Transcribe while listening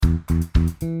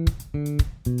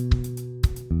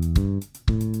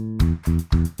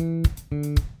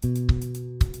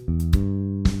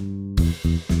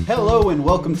Hello and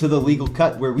welcome to The Legal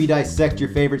Cut, where we dissect your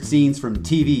favorite scenes from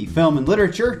TV, film, and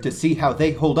literature to see how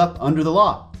they hold up under the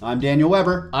law. I'm Daniel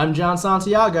Weber. I'm John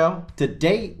Santiago.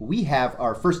 Today we have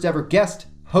our first ever guest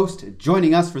host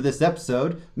joining us for this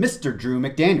episode, Mr. Drew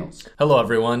McDaniels. Hello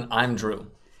everyone, I'm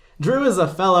Drew. Drew is a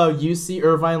fellow UC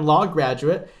Irvine law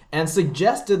graduate and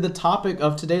suggested the topic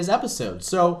of today's episode.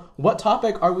 So what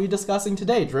topic are we discussing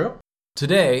today, Drew?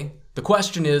 Today, the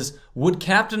question is, would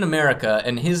Captain America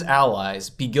and his allies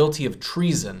be guilty of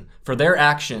treason for their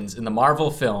actions in the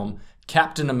Marvel film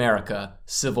Captain America: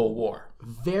 Civil War?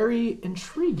 Very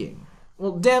intriguing.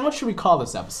 Well, Dan, what should we call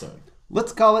this episode?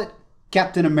 Let's call it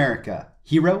Captain America,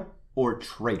 Hero or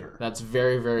Traitor. That's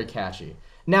very, very catchy.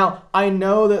 Now, I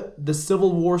know that the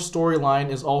Civil War storyline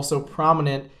is also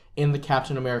prominent in the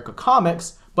Captain America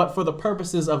comics, but for the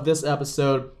purposes of this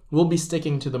episode, we'll be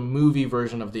sticking to the movie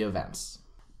version of the events.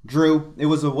 Drew, it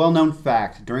was a well-known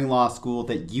fact during law school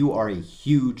that you are a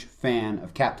huge fan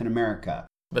of Captain America.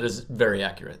 That is very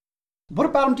accurate. What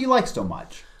about him do you like so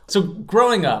much? So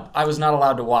growing up, I was not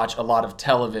allowed to watch a lot of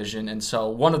television, and so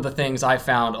one of the things I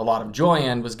found a lot of joy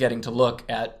in was getting to look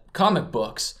at comic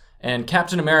books. And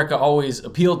Captain America always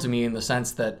appealed to me in the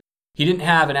sense that he didn't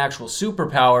have an actual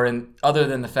superpower, and other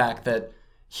than the fact that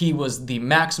he was the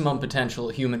maximum potential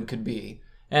a human could be.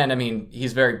 And I mean,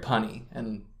 he's very punny,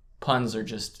 and puns are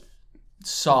just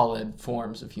solid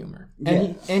forms of humor.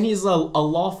 And, he's a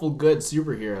lawful good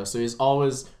superhero, so he's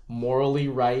always morally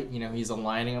right. You know, he's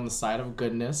aligning on the side of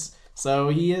goodness. So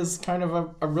he is kind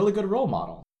of a really good role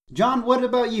model. John, what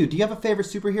about you? Do you have a favorite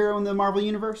superhero in the Marvel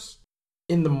Universe?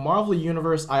 In the Marvel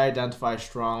Universe, I identify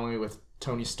strongly with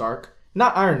Tony Stark.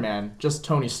 Not Iron Man, just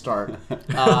Tony Stark.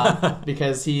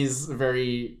 Because he's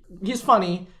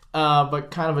funny,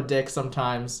 but kind of a dick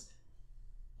sometimes.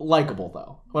 Likable,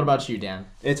 though. What about you, Dan?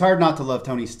 It's hard not to love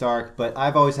Tony Stark, but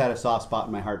I've always had a soft spot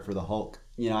in my heart for the Hulk.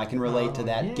 You know, I can relate to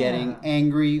that. Yeah. Getting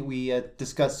angry. We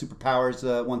discussed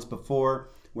superpowers once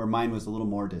before, where mine was a little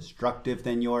more destructive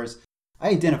than yours. I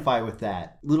identify with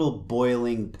that little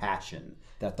boiling passion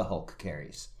that the Hulk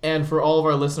carries. And for all of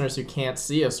our listeners who can't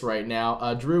see us right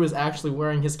now, Drew is actually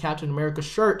wearing his Captain America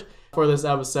shirt for this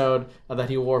episode that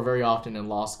he wore very often in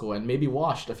law school and maybe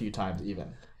washed a few times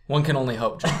even. One can only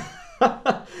hope, John.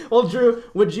 Well, Drew,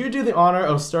 would you do the honor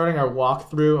of starting our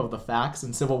walkthrough of the facts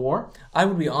in Civil War? I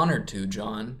would be honored to,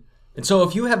 John. And so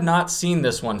if you have not seen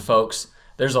this one, folks,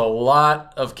 there's a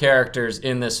lot of characters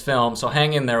in this film, so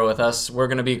hang in there with us. We're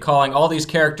going to be calling all these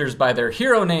characters by their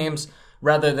hero names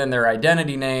rather than their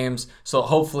identity names, so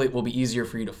hopefully it will be easier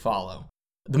for you to follow.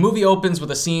 The movie opens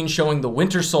with a scene showing the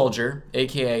Winter Soldier,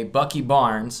 aka Bucky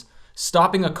Barnes,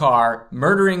 stopping a car,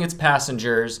 murdering its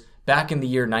passengers back in the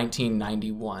year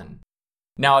 1991.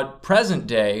 Now, at present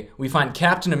day, we find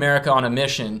Captain America on a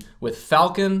mission with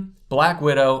Falcon, Black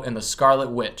Widow, and the Scarlet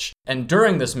Witch. And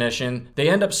during this mission, they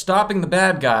end up stopping the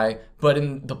bad guy, but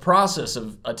in the process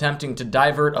of attempting to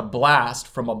divert a blast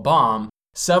from a bomb,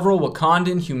 several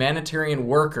Wakandan humanitarian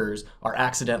workers are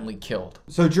accidentally killed.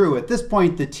 So, Drew, at this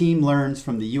point, the team learns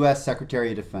from the U.S.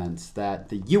 Secretary of Defense that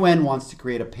the UN wants to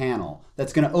create a panel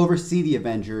that's going to oversee the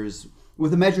Avengers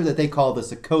with a measure that they call the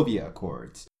Sokovia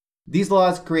Accords. These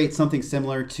laws create something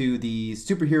similar to the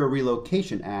Superhero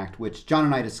Relocation Act, which John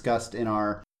and I discussed in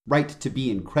our Right to Be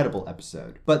Incredible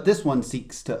episode. But this one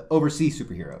seeks to oversee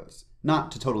superheroes,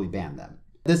 not to totally ban them.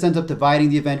 This ends up dividing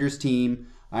the Avengers team.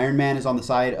 Iron Man is on the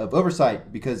side of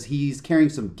oversight because he's carrying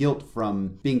some guilt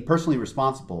from being personally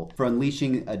responsible for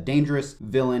unleashing a dangerous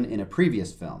villain in a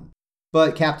previous film.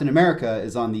 But Captain America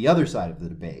is on the other side of the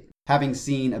debate, having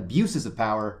seen abuses of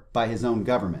power by his own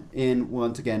government in,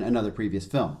 once again, another previous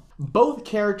film. Both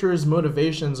characters'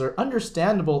 motivations are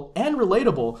understandable and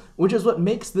relatable, which is what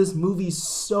makes this movie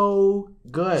so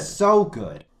good. So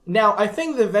good. Now, I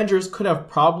think the Avengers could have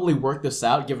probably worked this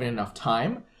out given enough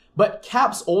time, but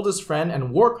Cap's oldest friend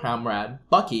and war comrade,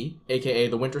 Bucky, aka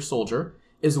the Winter Soldier,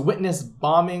 is witnessed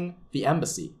bombing the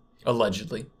embassy.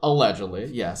 Allegedly. Allegedly,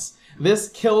 yes. This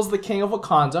kills the King of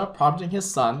Wakanda, prompting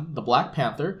his son, the Black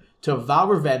Panther, to vow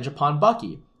revenge upon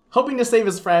Bucky. Hoping to save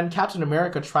his friend, Captain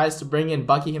America tries to bring in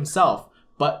Bucky himself,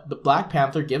 but the Black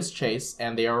Panther gives chase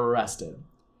and they are arrested.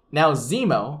 Now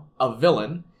Zemo, a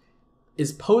villain,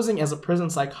 is posing as a prison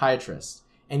psychiatrist,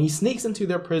 and he sneaks into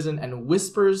their prison and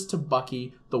whispers to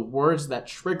Bucky the words that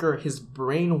trigger his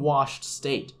brainwashed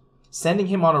state, sending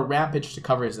him on a rampage to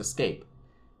cover his escape.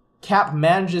 Cap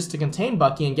manages to contain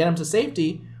Bucky and get him to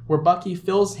safety, where Bucky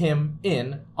fills him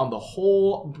in on the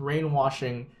whole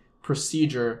brainwashing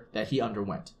procedure that he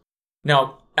underwent.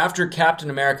 Now, After Captain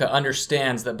America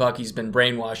understands that Bucky's been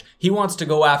brainwashed, he wants to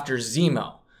go after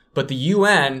Zemo. But the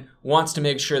UN wants to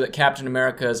make sure that Captain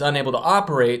America is unable to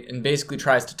operate and basically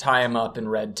tries to tie him up in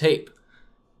red tape.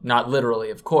 Not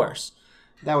literally, of course.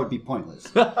 That would be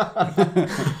pointless.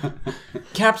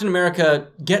 Captain America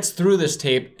gets through this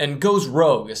tape and goes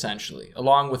rogue, essentially,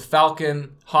 along with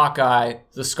Falcon, Hawkeye,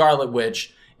 the Scarlet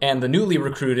Witch, and the newly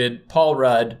recruited Paul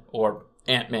Rudd, or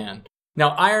Ant-Man. Now,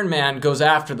 Iron Man goes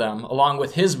after them, along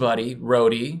with his buddy,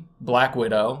 Rhodey, Black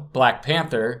Widow, Black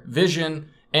Panther, Vision,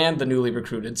 and the newly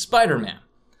recruited Spider-Man.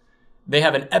 They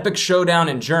have an epic showdown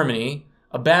in Germany.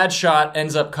 A bad shot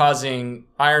ends up causing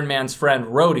Iron Man's friend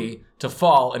Rhodey to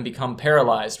fall and become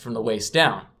paralyzed from the waist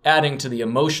down, adding to the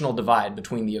emotional divide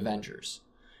between the Avengers.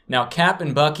 Now, Cap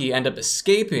and Bucky end up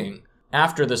escaping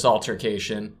after this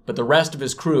altercation, but the rest of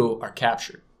his crew are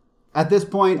captured. At this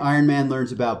point, Iron Man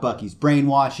learns about Bucky's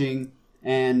brainwashing,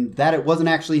 and that it wasn't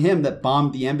actually him that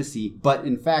bombed the embassy, but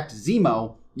in fact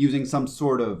Zemo, using some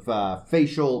sort of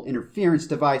facial interference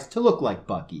device to look like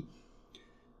Bucky.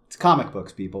 It's comic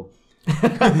books, people.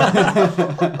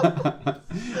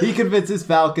 He convinces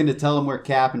Falcon to tell him where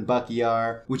Cap and Bucky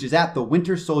are, which is at the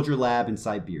Winter Soldier lab in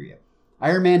Siberia.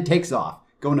 Iron Man takes off,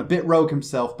 going a bit rogue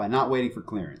himself by not waiting for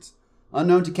clearance.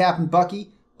 Unknown to Cap and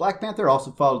Bucky, Black Panther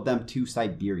also followed them to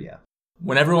Siberia.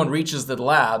 When everyone reaches the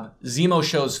lab, Zemo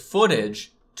shows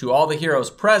footage to all the heroes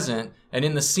present, and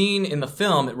in the scene in the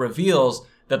film, it reveals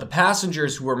that the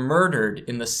passengers who were murdered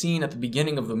in the scene at the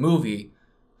beginning of the movie,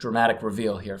 dramatic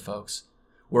reveal here, folks,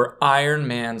 were Iron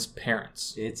Man's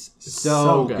parents. It's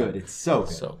so good. It's so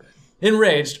good. So good.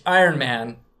 Enraged, Iron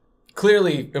Man,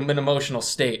 clearly in an emotional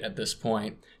state at this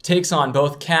point, takes on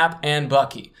both Cap and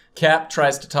Bucky. Cap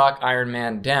tries to talk Iron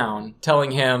Man down,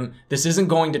 telling him this isn't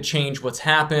going to change what's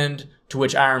happened, to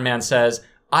which Iron Man says,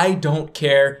 "I don't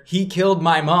care, he killed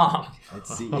my mom."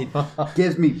 It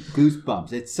gives me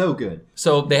goosebumps. It's so good.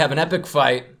 So they have an epic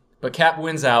fight, but Cap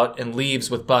wins out and leaves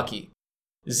with Bucky.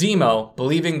 Zemo,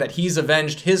 believing that he's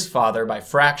avenged his father by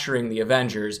fracturing the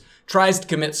Avengers, tries to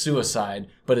commit suicide,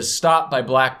 but is stopped by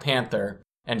Black Panther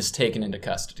and is taken into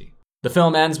custody. The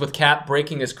film ends with Cap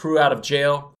breaking his crew out of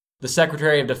jail. The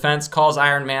Secretary of Defense calls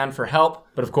Iron Man for help,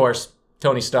 but of course,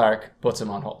 Tony Stark puts him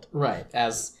on hold. Right,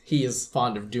 as he is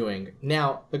fond of doing.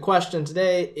 Now, the question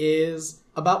today is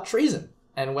about treason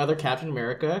and whether Captain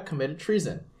America committed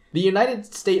treason. The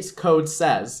United States Code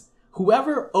says,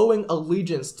 whoever owing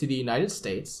allegiance to the United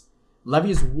States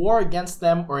levies war against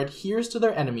them or adheres to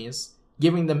their enemies,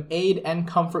 giving them aid and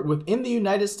comfort within the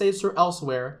United States or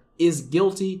elsewhere, is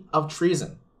guilty of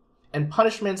treason. And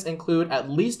punishments include at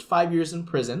least 5 years in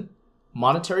prison,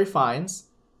 monetary fines,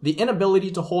 the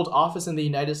inability to hold office in the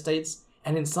United States,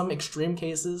 and in some extreme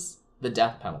cases, the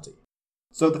death penalty.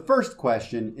 So the first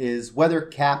question is whether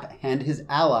Cap and his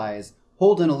allies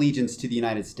hold an allegiance to the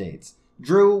United States.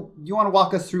 Drew, you want to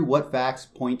walk us through what facts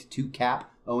point to Cap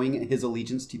owing his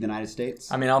allegiance to the United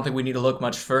States? I mean, I don't think we need to look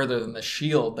much further than the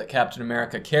shield that Captain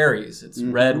America carries. It's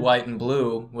red, white, and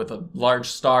blue with a large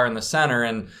star in the center,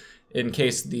 and in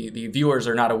case the viewers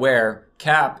are not aware,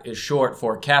 Cap is short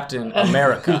for Captain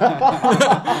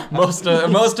America. most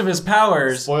of his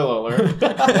powers... Spoiler alert.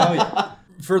 Oh, yeah.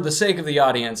 For the sake of the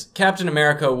audience, Captain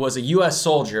America was a U.S.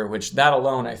 soldier, which that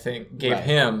alone, I think, gave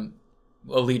him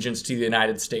allegiance to the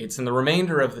United States, and the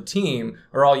remainder of the team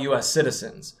are all U.S.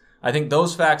 citizens. I think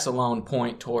those facts alone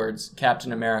point towards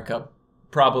Captain America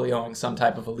probably owing some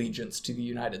type of allegiance to the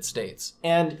United States.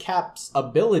 And Cap's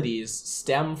abilities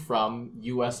stem from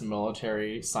U.S.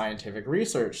 military scientific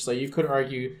research, so you could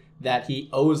argue that he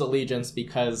owes allegiance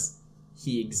because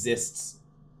he exists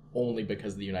only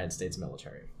because of the United States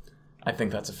military. I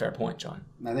think that's a fair point, John.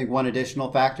 I think one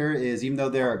additional factor is even though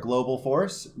they're a global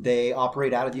force, they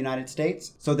operate out of the United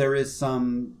States. So there is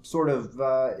some sort of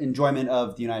enjoyment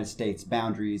of the United States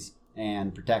boundaries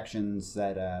and protections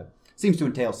that seems to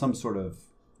entail some sort of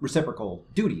reciprocal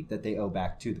duty that they owe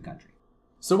back to the country.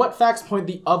 So what facts point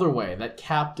the other way, that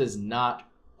Cap does not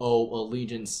owe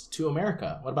allegiance to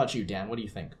America? What about you, Dan? What do you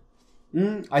think?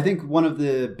 I think one of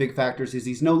the big factors is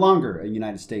he's no longer a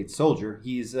United States soldier.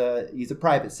 He's a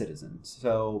private citizen.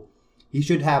 So he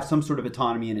should have some sort of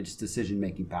autonomy in his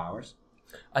decision-making powers.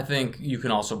 I think you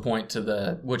can also point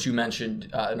to what you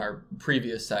mentioned in our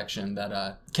previous section,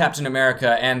 that Captain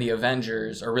America and the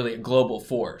Avengers are really a global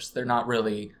force. They're not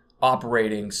really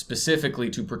operating specifically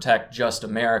to protect just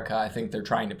America. I think they're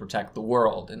trying to protect the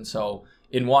world. And so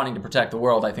in wanting to protect the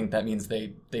world, I think that means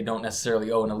they don't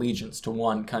necessarily owe an allegiance to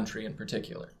one country in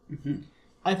particular. Mm-hmm.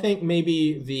 I think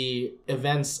maybe the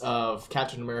events of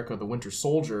Captain America the Winter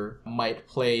Soldier might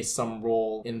play some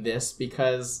role in this,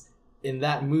 because in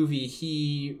that movie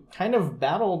he kind of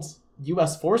battled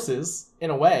U.S. forces, in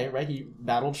a way, right? He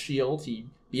battled S.H.I.E.L.D., he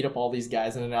beat up all these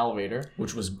guys in an elevator.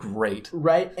 Which was great.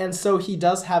 Right, and so he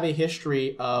does have a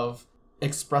history of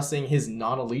expressing his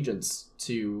non-allegiance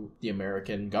to the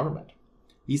American government.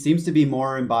 He seems to be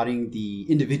more embodying the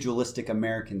individualistic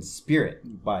American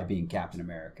spirit by being Captain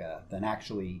America than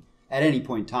actually, at any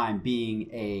point in time, being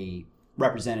a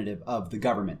representative of the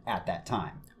government at that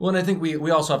time. Well, and I think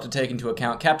we also have to take into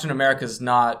account Captain America is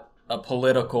not a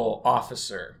political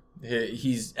officer.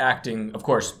 He's acting, of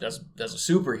course, as a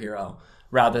superhero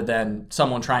rather than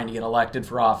someone trying to get elected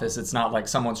for office. It's not like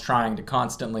someone's trying to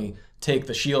constantly take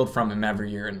the shield from him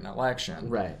every year in an election.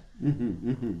 Right.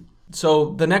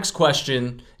 So the next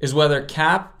question is whether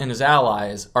Cap and his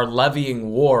allies are levying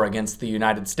war against the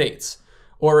United States,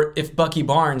 or if Bucky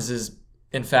Barnes is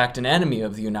in fact an enemy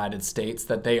of the United States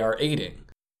that they are aiding.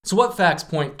 So what facts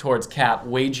point towards Cap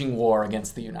waging war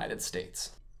against the United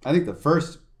States? I think the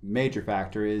first major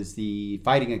factor is the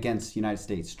fighting against United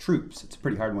States troops. It's a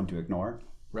pretty hard one to ignore.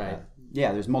 Right.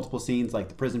 Yeah, there's multiple scenes like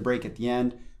the prison break at the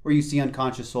end where you see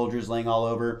unconscious soldiers laying all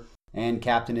over and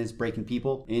Captain is breaking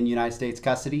people in United States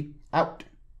custody out.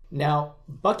 Now,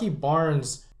 Bucky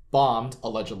Barnes bombed,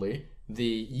 allegedly,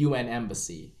 the UN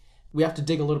embassy. We have to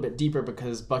dig a little bit deeper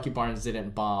because Bucky Barnes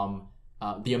didn't bomb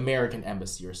the American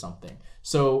embassy or something.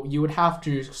 So you would have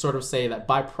to sort of say that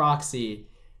by proxy,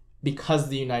 because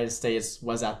the United States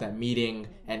was at that meeting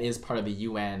and is part of the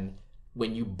UN,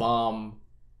 when you bomb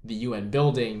the UN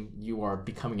building, you are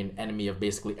becoming an enemy of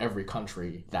basically every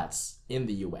country that's in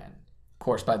the UN. Of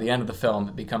course, by the end of the film,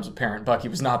 it becomes apparent Bucky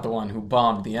was not the one who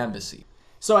bombed the embassy.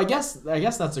 So I guess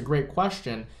that's a great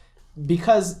question,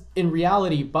 because in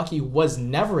reality, Bucky was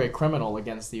never a criminal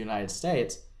against the United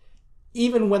States.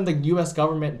 Even when the U.S.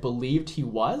 government believed he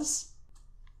was,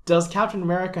 does Captain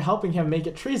America helping him make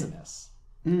it treasonous?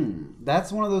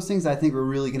 That's one of those things I think we're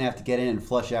really going to have to get in and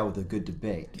flush out with a good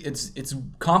debate. It's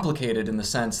complicated in the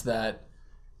sense that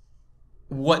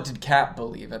what did Cap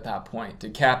believe at that point?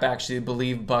 Did Cap actually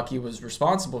believe Bucky was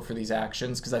responsible for these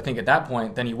actions? Because I think at that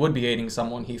point, then he would be aiding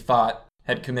someone he thought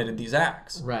had committed these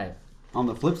acts. Right. On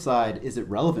the flip side, is it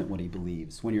relevant what he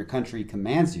believes when your country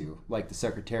commands you, like the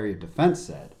Secretary of Defense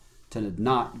said, to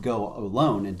not go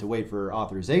alone and to wait for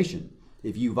authorization?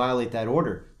 If you violate that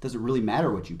order, does it really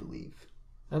matter what you believe?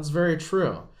 That's very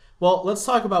true. Well, let's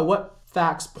talk about what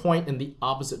facts point in the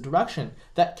opposite direction.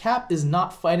 That Cap is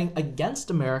not fighting against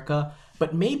America,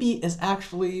 but maybe is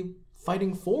actually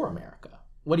fighting for America.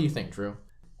 What do you think, Drew?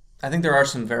 I think there are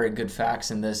some very good facts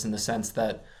in this, in the sense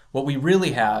that what we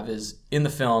really have is, in the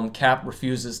film, Cap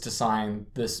refuses to sign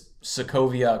this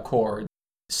Sokovia Accord,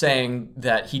 saying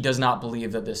that he does not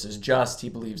believe that this is just. He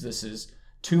believes this is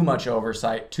too much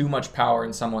oversight, too much power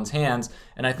in someone's hands.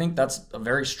 And I think that's a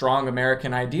very strong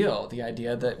American ideal, the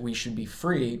idea that we should be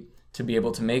free to be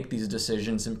able to make these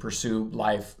decisions and pursue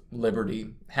life,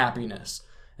 liberty, happiness.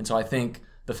 And so I think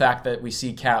the fact that we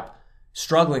see Cap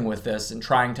struggling with this and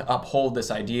trying to uphold this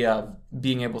idea of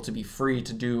being able to be free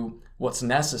to do what's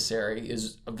necessary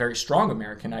is a very strong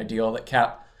American ideal that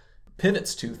Cap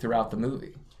pivots to throughout the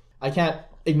movie. I can't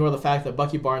ignore the fact that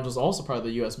Bucky Barnes was also part of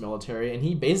the U.S. military, and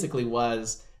he basically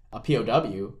was a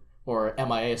POW, or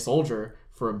MIA soldier,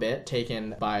 for a bit,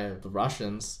 taken by the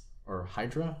Russians, or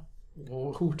Hydra?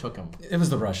 Who took him? It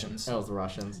was the Russians. It was the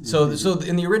Russians. So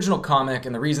in the original comic,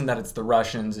 and the reason that it's the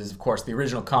Russians is, of course, the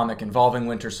original comic involving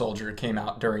Winter Soldier came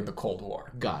out during the Cold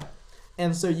War. Got it.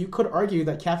 And so you could argue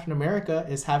that Captain America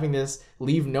is having this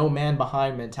leave no man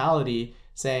behind mentality,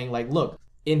 saying, like, look,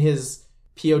 in his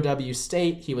POW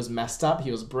state, he was messed up,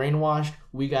 he was brainwashed,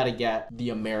 we got to get the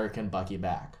American Bucky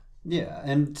back. Yeah,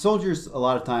 and soldiers a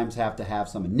lot of times have to have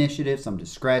some initiative, some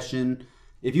discretion.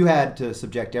 If you had to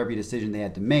subject every decision they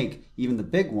had to make, even the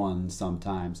big ones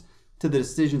sometimes, to the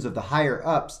decisions of the higher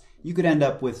ups, you could end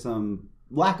up with some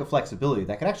lack of flexibility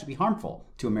that could actually be harmful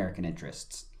to American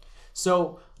interests.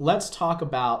 So let's talk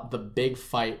about the big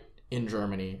fight in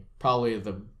Germany, probably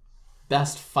the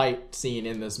best fight scene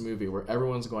in this movie where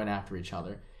everyone's going after each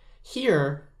other.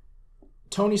 Here,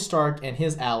 Tony Stark and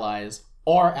his allies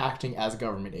are acting as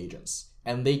government agents,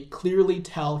 and they clearly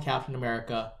tell Captain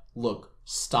America, look,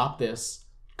 stop this,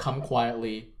 come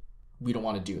quietly, we don't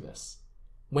want to do this.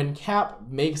 When Cap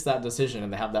makes that decision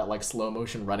and they have that like slow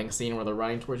motion running scene where they're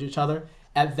running towards each other,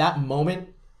 at that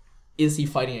moment, is he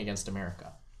fighting against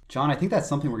America? John, I think that's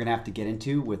something we're going to have to get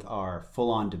into with our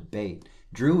full-on debate.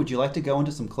 Drew, would you like to go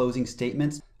into some closing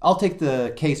statements? I'll take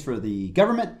the case for the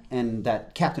government and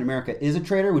that Captain America is a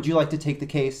traitor. Would you like to take the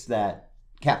case that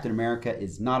Captain America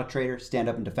is not a traitor? Stand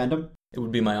up and defend him? It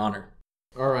would be my honor.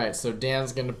 All right, so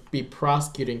Dan's going to be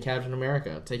prosecuting Captain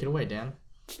America. Take it away, Dan.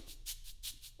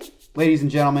 Ladies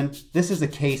and gentlemen, this is a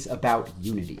case about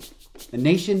unity. A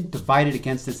nation divided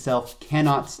against itself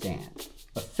cannot stand.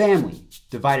 A family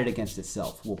divided against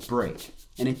itself will break.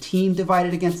 And a team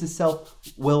divided against itself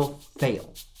will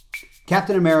fail.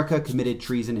 Captain America committed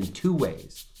treason in 2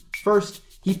 ways. First,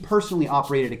 he personally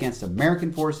operated against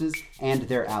American forces and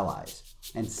their allies.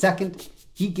 And second,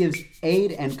 he gives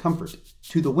aid and comfort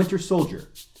to the Winter Soldier,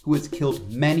 who has killed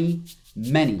many,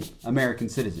 many American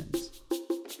citizens.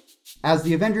 As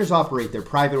the Avengers operate their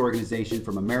private organization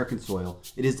from American soil,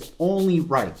 it is only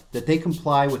right that they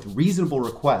comply with reasonable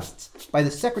requests by the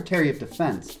Secretary of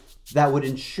Defense that would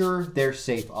ensure their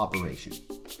safe operation.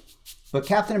 But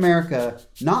Captain America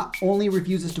not only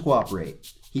refuses to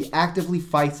cooperate, he actively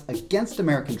fights against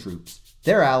American troops,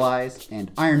 their allies,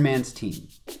 and Iron Man's team.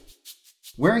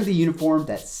 Wearing the uniform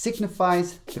that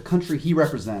signifies the country he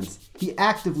represents, he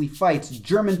actively fights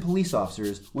German police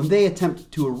officers when they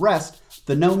attempt to arrest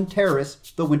the known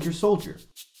terrorist, the Winter Soldier.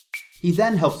 He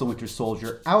then helps the Winter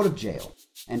Soldier out of jail.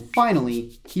 And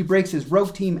finally, he breaks his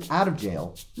rogue team out of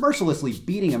jail, mercilessly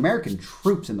beating American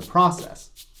troops in the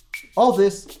process. All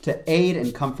this to aid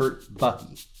and comfort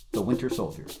Bucky, the Winter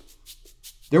Soldier.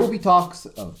 There will be talks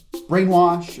of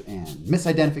brainwash and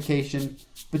misidentification,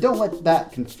 but don't let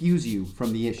that confuse you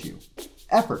from the issue.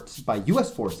 Efforts by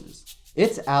U.S. forces,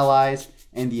 its allies,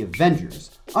 and the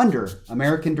Avengers, under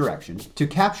American direction, to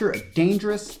capture a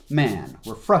dangerous man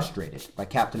were frustrated by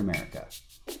Captain America.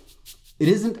 It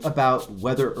isn't about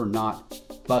whether or not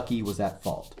Bucky was at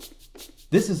fault.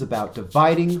 This is about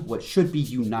dividing what should be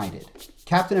united.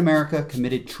 Captain America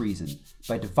committed treason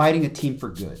by dividing a team for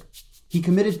good. He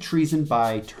committed treason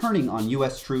by turning on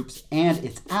U.S. troops and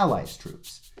its allies'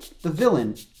 troops. The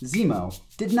villain, Zemo,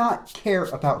 did not care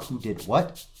about who did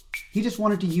what. He just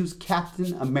wanted to use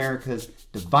Captain America's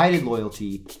divided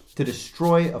loyalty to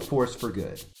destroy a force for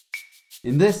good.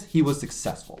 In this, he was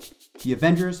successful. The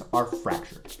Avengers are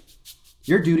fractured.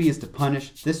 Your duty is to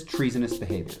punish this treasonous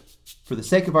behavior. For the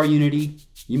sake of our unity,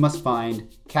 you must find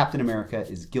Captain America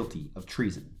is guilty of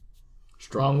treason.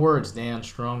 Strong words, Dan,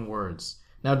 strong words.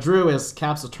 Now, Drew, as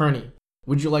Cap's attorney,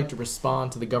 would you like to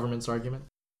respond to the government's argument?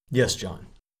 Yes, John.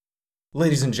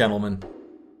 Ladies and gentlemen,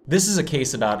 this is a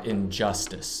case about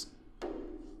injustice.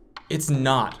 It's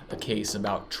not a case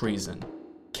about treason.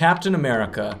 Captain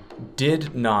America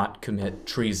did not commit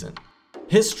treason.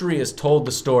 History has told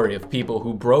the story of people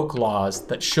who broke laws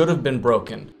that should have been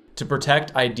broken to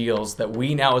protect ideals that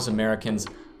we now as Americans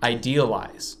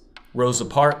idealize. Rosa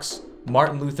Parks,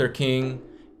 Martin Luther King,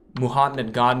 Mahatma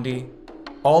Gandhi,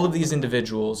 all of these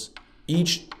individuals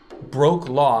each broke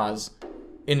laws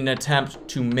in an attempt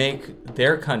to make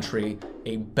their country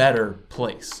a better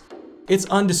place. It's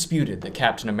undisputed that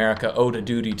Captain America owed a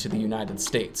duty to the United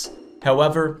States.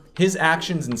 However, his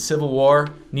actions in Civil War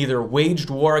neither waged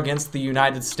war against the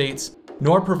United States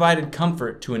nor provided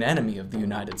comfort to an enemy of the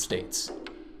United States.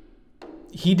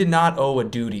 He did not owe a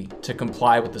duty to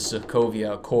comply with the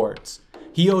Sokovia Accords.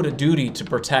 He owed a duty to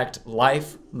protect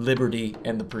life, liberty,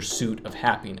 and the pursuit of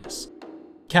happiness.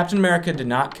 Captain America did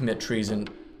not commit treason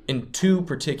in 2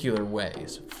 particular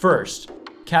ways. First,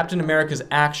 Captain America's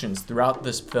actions throughout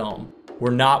this film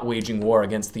were not waging war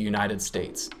against the United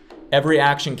States. Every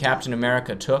action Captain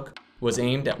America took was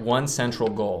aimed at one central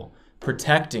goal: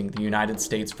 protecting the United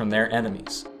States from their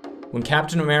enemies. When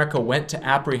Captain America went to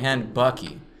apprehend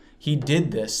Bucky, he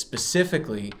did this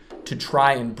specifically to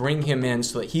try and bring him in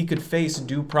so that he could face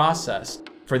due process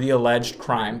for the alleged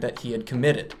crime that he had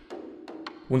committed.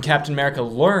 When Captain America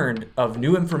learned of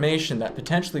new information that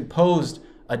potentially posed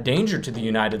a danger to the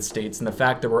United States and the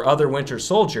fact there were other Winter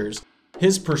Soldiers,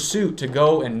 his pursuit to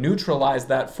go and neutralize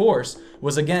that force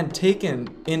was again taken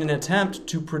in an attempt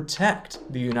to protect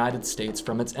the United States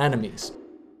from its enemies.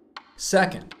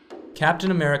 Second, Captain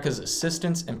America's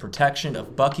assistance and protection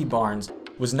of Bucky Barnes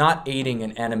was not aiding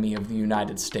an enemy of the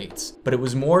United States, but it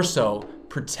was more so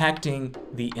protecting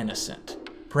the innocent,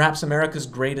 perhaps America's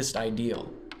greatest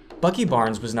ideal. Bucky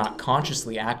Barnes was not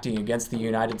consciously acting against the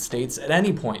United States at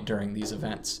any point during these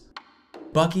events.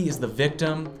 Bucky is the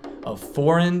victim of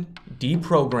foreign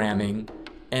deprogramming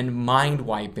and mind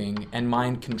wiping and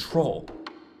mind control.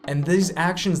 And these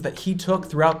actions that he took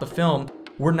throughout the film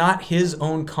were not his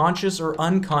own conscious or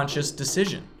unconscious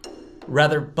decision.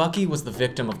 Rather, Bucky was the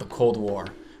victim of the Cold War,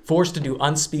 forced to do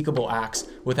unspeakable acts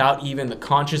without even the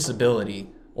conscious ability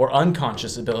or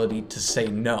unconscious ability to say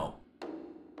no.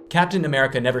 Captain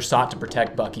America never sought to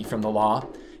protect Bucky from the law.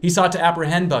 He sought to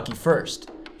apprehend Bucky first.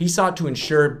 He sought to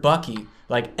ensure Bucky,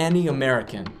 like any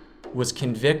American, was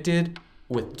convicted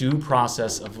with due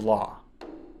process of law.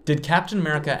 Did Captain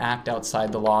America act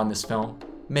outside the law in this film?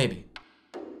 Maybe.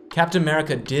 Captain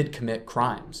America did commit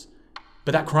crimes,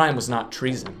 but that crime was not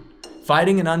treason.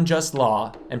 Fighting an unjust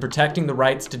law and protecting the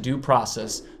rights to due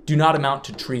process do not amount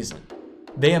to treason.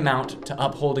 They amount to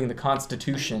upholding the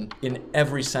Constitution in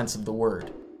every sense of the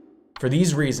word. For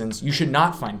these reasons, you should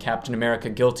not find Captain America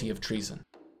guilty of treason.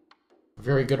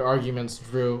 Very good arguments,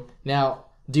 Drew. Now,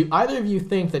 do either of you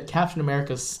think that Captain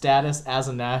America's status as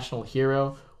a national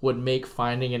hero would make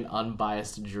finding an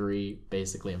unbiased jury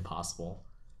basically impossible?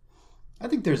 I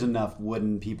think there's enough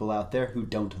wooden people out there who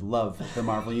don't love the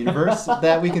Marvel Universe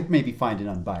that we could maybe find an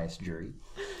unbiased jury.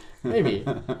 Maybe.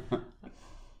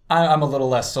 I'm a little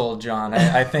less sold, John.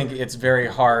 I think it's very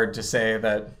hard to say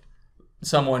that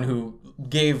someone who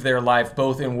gave their life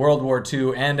both in World War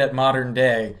II and at modern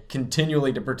day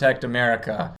continually to protect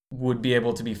America would be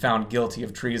able to be found guilty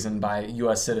of treason by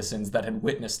U.S. citizens that had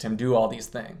witnessed him do all these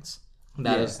things.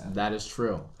 That is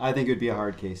true. I think it would be a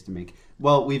hard case to make.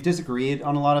 Well, we've disagreed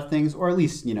on a lot of things, or at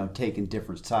least, taken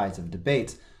different sides of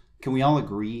debates. Can we all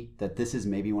agree that this is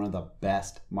maybe one of the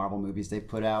best Marvel movies they've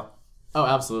put out? Oh,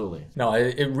 absolutely.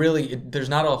 No, there's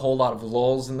not a whole lot of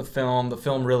lulls in the film. The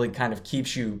film really kind of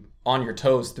keeps you on your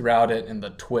toes throughout it, and the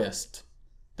twist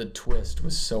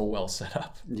was so well set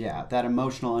up. Yeah, that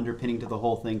emotional underpinning to the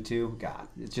whole thing too. God,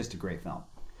 it's just a great film.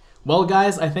 Well,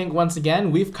 guys, I think once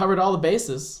again, we've covered all the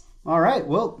bases. All right,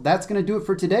 well, that's going to do it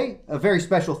for today. A very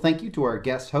special thank you to our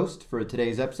guest host for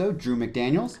today's episode, Drew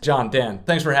McDaniels. John, Dan,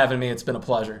 thanks for having me. It's been a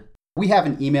pleasure. We have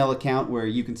an email account where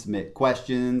you can submit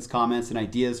questions, comments, and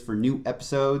ideas for new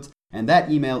episodes, and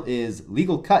that email is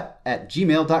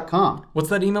legalcut@gmail.com. What's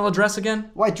that email address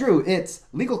again? Why, Drew, it's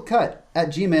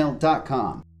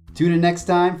legalcut@gmail.com. Tune in next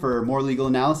time for more legal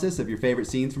analysis of your favorite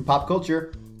scenes from pop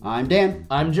culture. I'm Dan.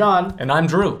 I'm John. And I'm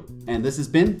Drew. And this has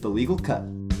been The Legal Cut.